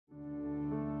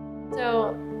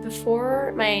So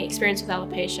before my experience with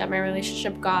alopecia, my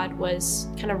relationship with God was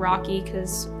kind of rocky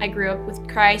because I grew up with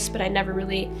Christ, but I never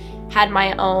really had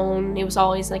my own. It was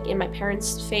always like in my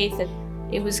parents' faith,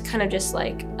 and it was kind of just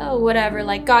like, oh, whatever,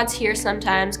 like God's here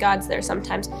sometimes, God's there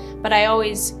sometimes. But I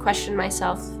always questioned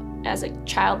myself as a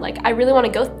child, like, I really want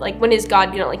to go, like, when is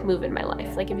God gonna like move in my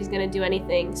life? Like, if he's gonna do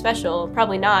anything special,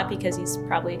 probably not, because he's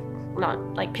probably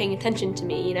not like paying attention to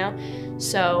me, you know?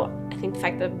 So I think the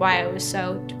fact that why I was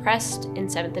so depressed in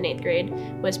 7th and 8th grade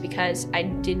was because I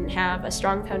didn't have a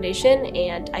strong foundation,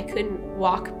 and I couldn't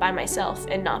walk by myself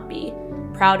and not be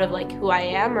proud of like who I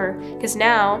am, or because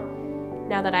now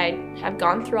that I have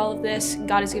gone through all of this,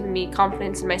 God has given me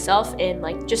confidence in myself and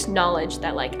like just knowledge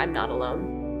that like I'm not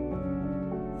alone.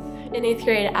 In 8th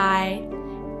grade,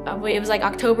 it was like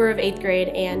October of 8th grade,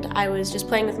 and I was just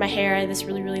playing with my hair. I had this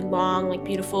really, really long, like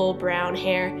beautiful brown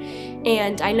hair,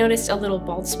 and I noticed a little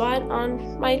bald spot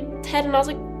on my head, and I was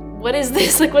like, what is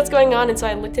this? Like, what's going on? And so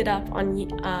I looked it up on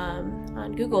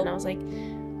Google, and I was like,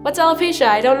 what's alopecia?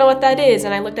 I don't know what that is.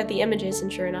 And I looked at the images,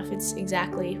 and sure enough, it's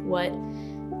exactly what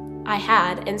I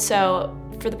had. And so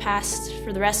for the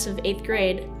rest of 8th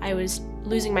grade, I was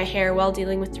losing my hair while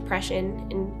dealing with depression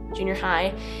in junior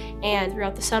high, and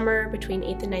throughout the summer between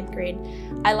 8th and 9th grade,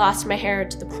 I lost my hair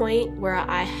to the point where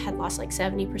I had lost like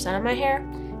 70% of my hair.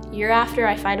 A year after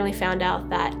I finally found out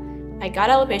that I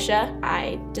got alopecia,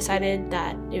 I decided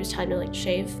that it was time to like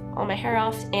shave all my hair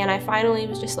off, and I finally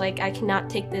was just like, I cannot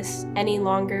take this any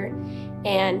longer.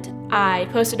 And I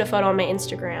posted a photo on my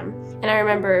Instagram, and I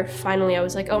remember finally I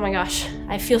was like, oh my gosh,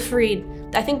 I feel freed.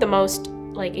 I think the most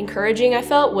like encouraging I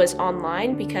felt was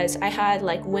online, because I had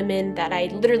like women that I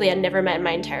literally had never met in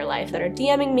my entire life that are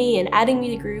DMing me and adding me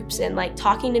to groups and like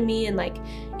talking to me and like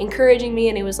encouraging me,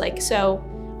 and it was like so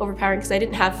overpowering because I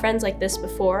didn't have friends like this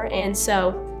before. And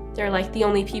so they're like the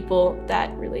only people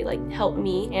that really like helped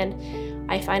me,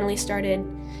 and I finally started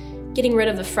getting rid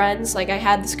of the friends. Like, I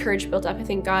had this courage built up. I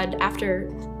think God, after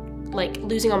like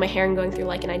losing all my hair and going through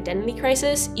like an identity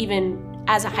crisis, even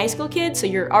as a high school kid, so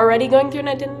you're already going through an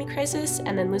identity crisis,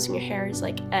 and then losing your hair is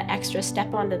like an extra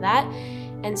step onto that.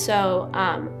 And so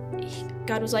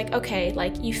God was like, okay,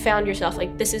 like you found yourself,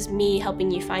 like this is me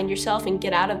helping you find yourself and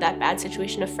get out of that bad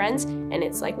situation of friends. And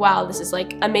it's like, wow, this is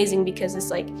like amazing, because it's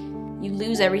like you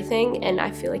lose everything. And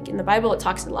I feel like in the Bible it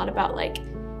talks a lot about like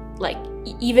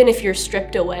even if you're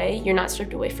stripped away, you're not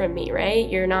stripped away from me, right?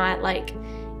 You're not like,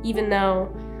 even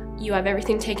though you have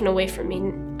everything taken away from me,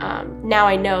 now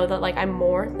I know that like I'm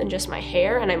more than just my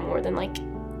hair, and I'm more than like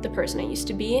the person I used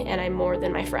to be, and I'm more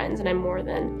than my friends, and I'm more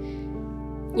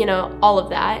than, you know, all of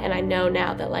that. And I know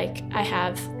now that like I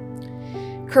have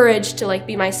courage to like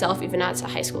be myself even as a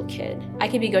high school kid. I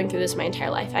could be going through this my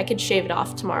entire life. I could shave it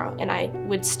off tomorrow and I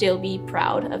would still be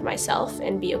proud of myself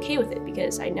and be okay with it,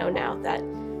 because I know now that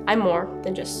I'm more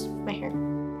than just my hair.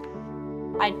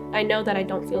 I know that I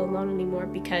don't feel alone anymore,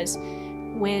 because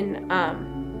when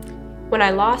I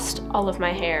lost all of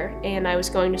my hair and I was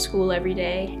going to school every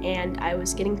day and I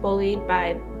was getting bullied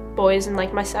by boys in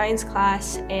like my science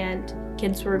class, and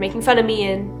kids were making fun of me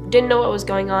and didn't know what was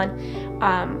going on,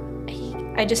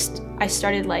 I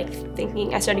started like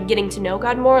thinking, I started getting to know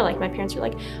God more. Like my parents were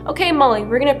like, okay, Molly,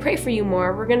 we're gonna pray for you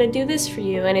more. We're gonna do this for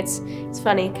you. And it's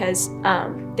funny because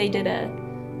they did a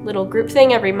little group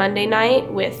thing every Monday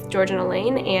night with George and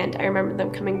Elaine, and I remember them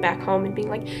coming back home and being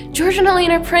like, George and Elaine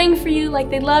are praying for you,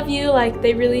 like they love you, like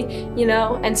they really, you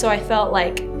know. And so I felt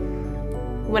like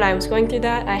when I was going through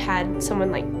that, I had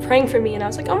someone like praying for me, and I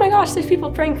was like, oh my gosh, there's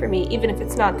people praying for me, even if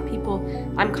it's not the people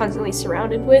I'm constantly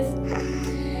surrounded with.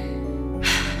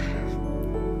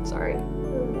 Sorry.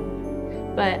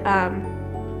 But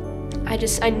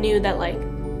I knew that like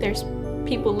there's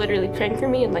people literally praying for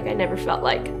me, and like I never felt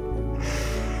like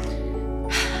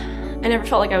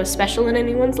I was special in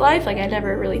anyone's life. Like I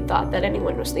never really thought that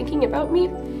anyone was thinking about me.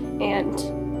 And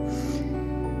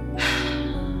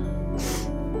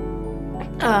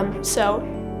so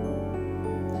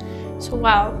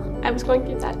while I was going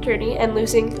through that journey and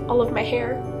losing all of my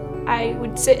hair, I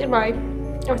would sit in my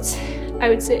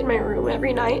room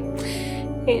every night,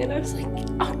 and I was like,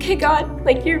 okay, God,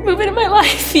 like you're moving in my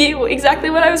life. Exactly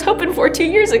what I was hoping for 2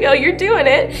 years ago, you're doing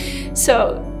it.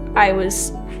 So I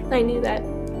knew that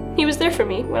He was there for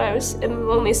me when I was in the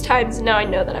loneliest times, and now I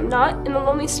know that I'm not in the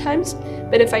loneliest times.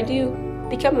 But if I do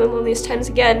become the loneliest times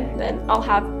again, then I'll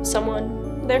have someone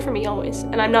there for me always,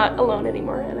 and I'm not alone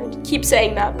anymore. And I keep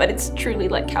saying that, but it's truly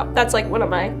like that's like one of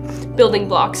my building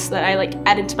blocks that I like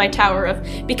added to my tower of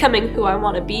becoming who I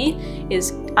want to be,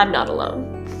 is I'm not alone.